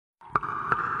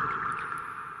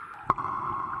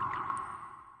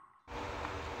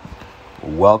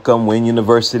Welcome, Win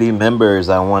University members.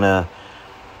 I want to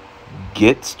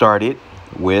get started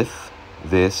with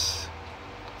this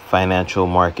financial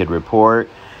market report.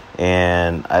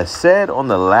 And I said on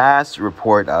the last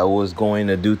report I was going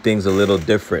to do things a little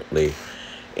differently.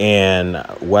 And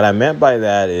what I meant by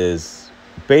that is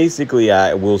basically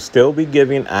I will still be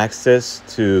giving access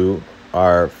to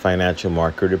our financial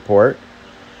market report.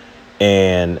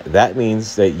 And that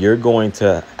means that you're going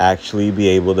to actually be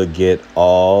able to get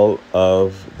all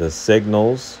of the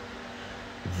signals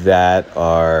that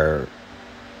are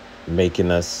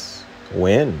making us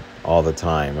win all the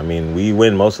time. I mean, we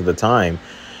win most of the time.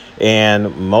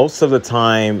 And most of the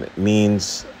time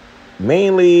means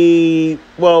mainly,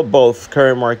 well, both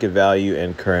current market value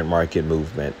and current market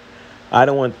movement. I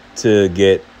don't want to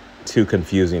get too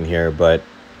confusing here, but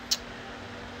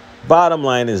bottom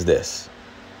line is this.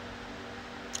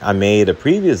 I made a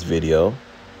previous video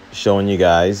showing you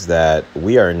guys that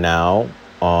we are now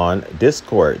on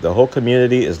Discord. The whole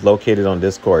community is located on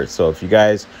Discord. So if you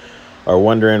guys are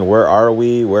wondering where are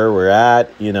we, where we're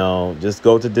at, just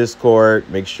go to Discord.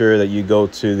 Make sure that you go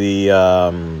to the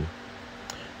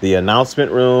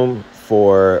announcement room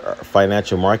for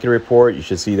financial market report. You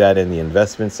should see that in the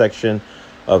investment section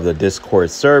of the Discord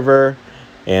server.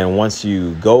 And once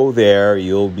you go there,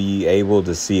 you'll be able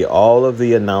to see all of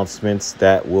the announcements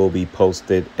that will be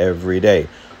posted every day.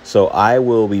 So I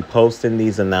will be posting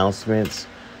these announcements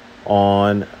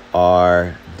on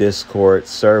our Discord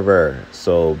server.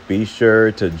 So be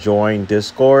sure to join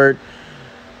Discord.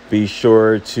 Be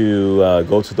sure to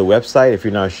go to the website if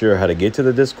you're not sure how to get to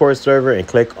the Discord server and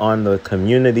click on the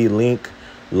community link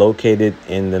located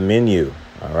in the menu.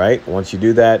 All right. Once you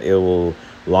do that, it will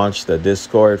launch the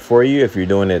Discord for you. If you're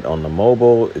doing it on the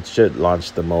mobile, it should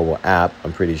launch the mobile app.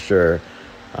 I'm pretty sure.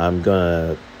 I'm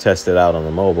gonna test it out on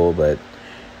the mobile, but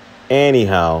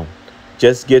anyhow,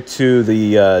 just get to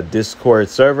the Discord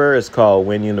server. It's called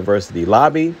Win University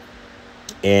Lobby,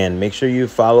 and make sure you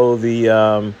follow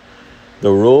the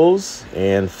rules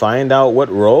and find out what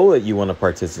role that you want to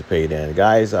participate in.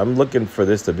 Guys, I'm looking for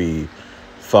this to be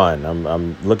fun.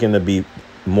 I'm looking to be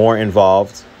more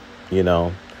involved,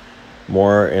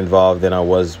 more involved than I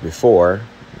was before,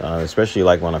 especially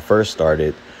like when I first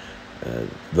started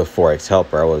the Forex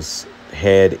Helper. I was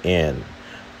head in,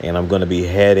 and I'm going to be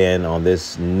head in on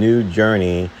this new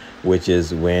journey, which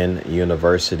is Win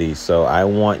University. So I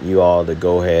want you all to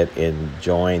go ahead and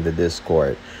join the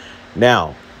Discord.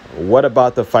 Now, what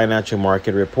about the financial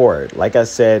market report? Like I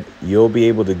said, you'll be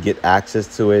able to get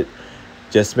access to it.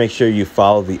 Just make sure you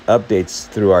follow the updates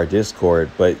through our Discord,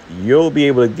 but you'll be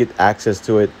able to get access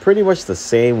to it pretty much the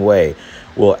same way.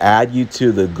 We'll add you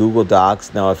to the Google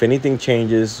Docs. Now, if anything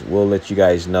changes, we'll let you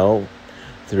guys know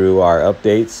through our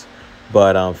updates.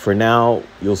 But for now,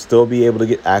 you'll still be able to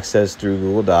get access through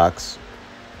Google Docs,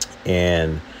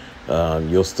 and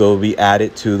you'll still be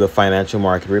added to the financial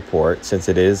market report since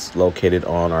it is located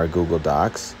on our Google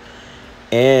Docs.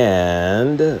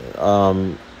 And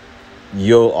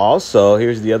you'll also,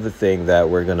 here's the other thing that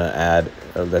we're going to add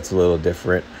that's a little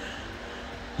different.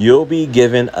 You'll be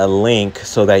given a link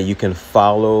so that you can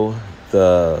follow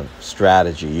the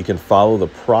strategy. You can follow the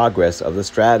progress of the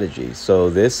strategy. So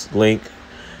this link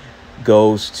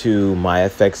goes to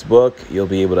MyFxBook. You'll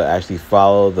be able to actually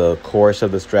follow the course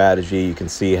of the strategy. You can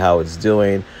see how it's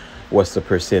doing, what's the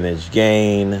percentage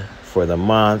gain for the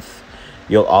month.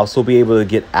 You'll also be able to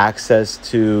get access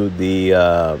to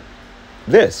the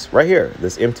this right here,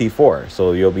 this MT4.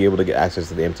 So you'll be able to get access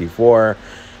to the MT4,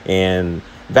 and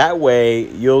that way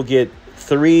you'll get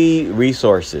three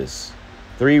resources.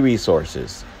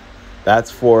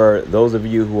 That's for those of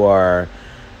you who are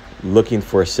looking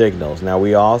for signals. Now,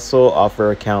 we also offer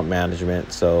account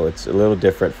management, so it's a little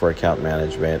different for account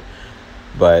management,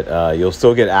 but you'll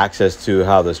still get access to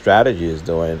how the strategy is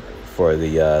doing for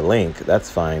the link.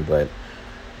 That's fine, but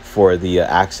for the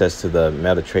access to the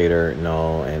MetaTrader,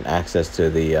 no, and access to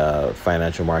the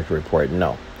financial market report,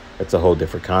 no. It's a whole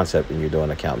different concept when you're doing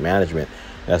account management.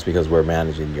 That's because we're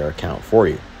managing your account for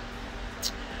you.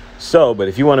 So, but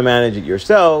if you want to manage it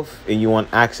yourself and you want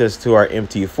access to our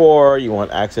MT4, you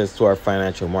want access to our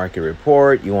financial market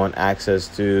report, you want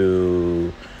access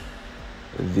to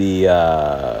the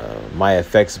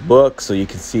MyFxBook so you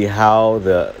can see how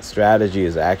the strategy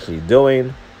is actually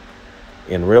doing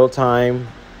in real time.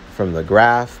 From the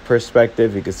graph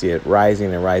perspective, you can see it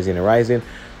rising and rising and rising.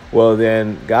 Well,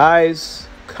 then, guys,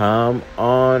 come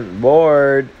on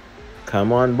board.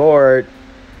 Come on board.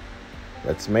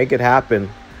 Let's make it happen.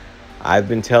 I've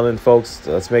been telling folks,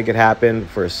 let's make it happen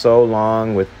for so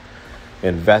long with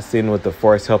investing with the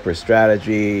Forex Helper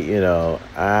strategy.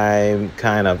 I'm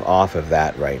kind of off of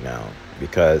that right now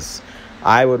because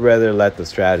I would rather let the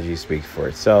strategy speak for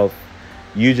itself.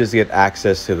 You just get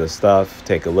access to the stuff,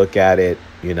 take a look at it,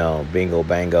 bingo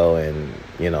bango, and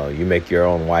you make your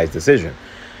own wise decision.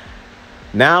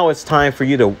 Now it's time for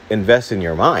you to invest in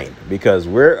your mind, because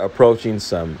we're approaching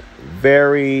some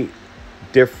very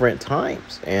different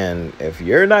times. And if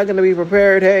you're not going to be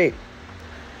prepared, hey,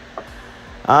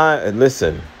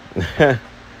 listen,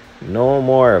 no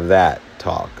more of that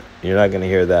talk. You're not going to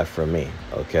hear that from me,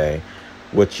 okay?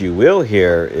 What you will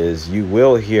hear is you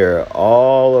will hear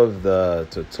all of the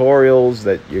tutorials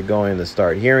that you're going to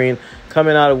start hearing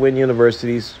coming out of Win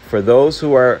Universities for those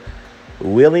who are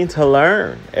willing to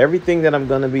learn. Everything that I'm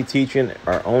going to be teaching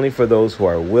are only for those who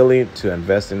are willing to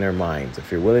invest in their minds.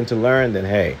 If you're willing to learn, then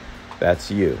hey,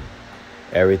 that's you.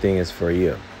 Everything is for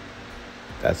you.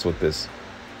 That's what this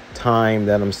time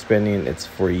that I'm spending, it's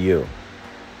for you.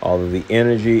 All of the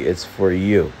energy, it's for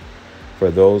you. For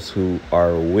those who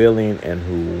are willing and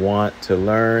who want to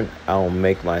learn, I'll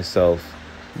make myself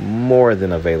more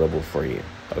than available for you,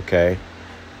 okay?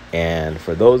 And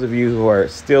for those of you who are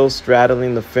still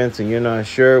straddling the fence and you're not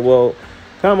sure, well,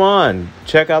 come on,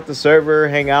 check out the server,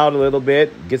 hang out a little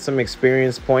bit, get some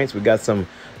experience points. We got some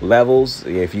levels.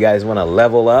 If you guys want to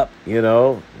level up,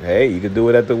 hey, you could do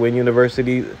it at the Win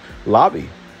University lobby.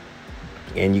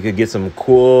 And you could get some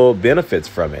cool benefits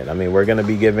from it. I mean, we're going to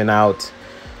be giving out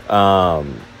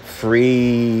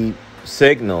free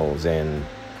signals and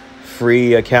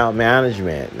free account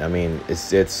management. I mean,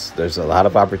 there's a lot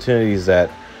of opportunities that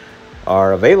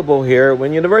are available here at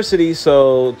Win University.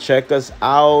 So check us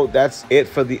out. That's it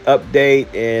for the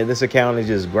update. And this account is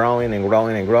just growing and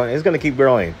growing and growing. It's going to keep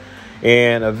growing.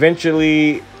 And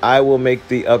eventually I will make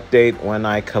the update when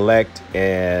I collect.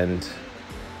 And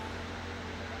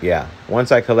yeah,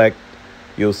 once I collect,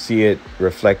 you'll see it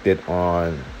reflected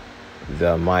on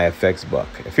the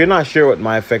MyFxBook. If you're not sure what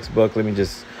MyFxBook,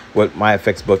 what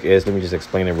MyFxBook is, let me just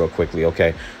explain it real quickly.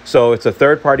 Okay, so it's a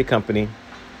third-party company.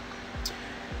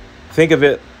 Think of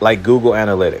it like Google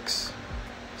Analytics.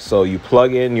 So you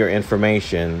plug in your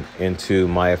information into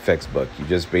MyFxBook. You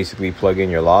just basically plug in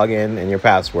your login and your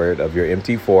password of your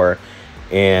MT4,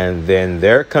 and then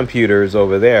their computers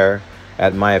over there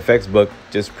at MyFxBook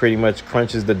just pretty much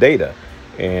crunches the data,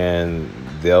 and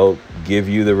they'll give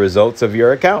you the results of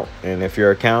your account. And if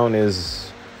your account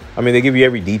is, they give you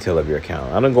every detail of your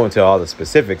account. I don't go into all the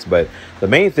specifics, but the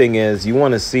main thing is you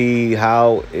want to see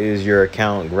how is your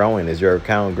account growing. Is your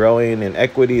account growing in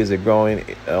equity? Is it growing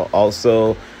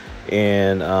also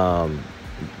in,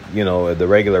 the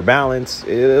regular balance?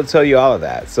 It'll tell you all of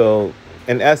that. So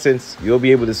in essence, you'll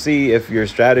be able to see if your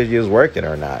strategy is working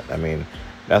or not. I mean,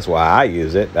 that's why I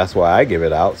use it. That's why I give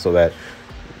it out, so that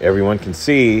everyone can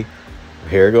see,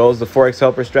 here goes the Forex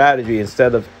Helper strategy,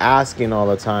 instead of asking all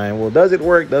the time, well, does it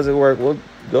work? Does it work? Well,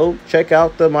 go check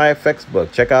out the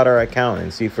MyFxBook. Check out our account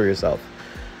and see for yourself.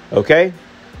 Okay?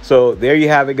 So there you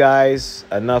have it, guys.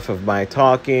 Enough of my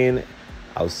talking.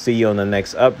 I'll see you on the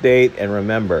next update. And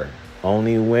remember,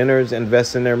 only winners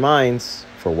invest in their minds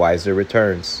for wiser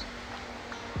returns.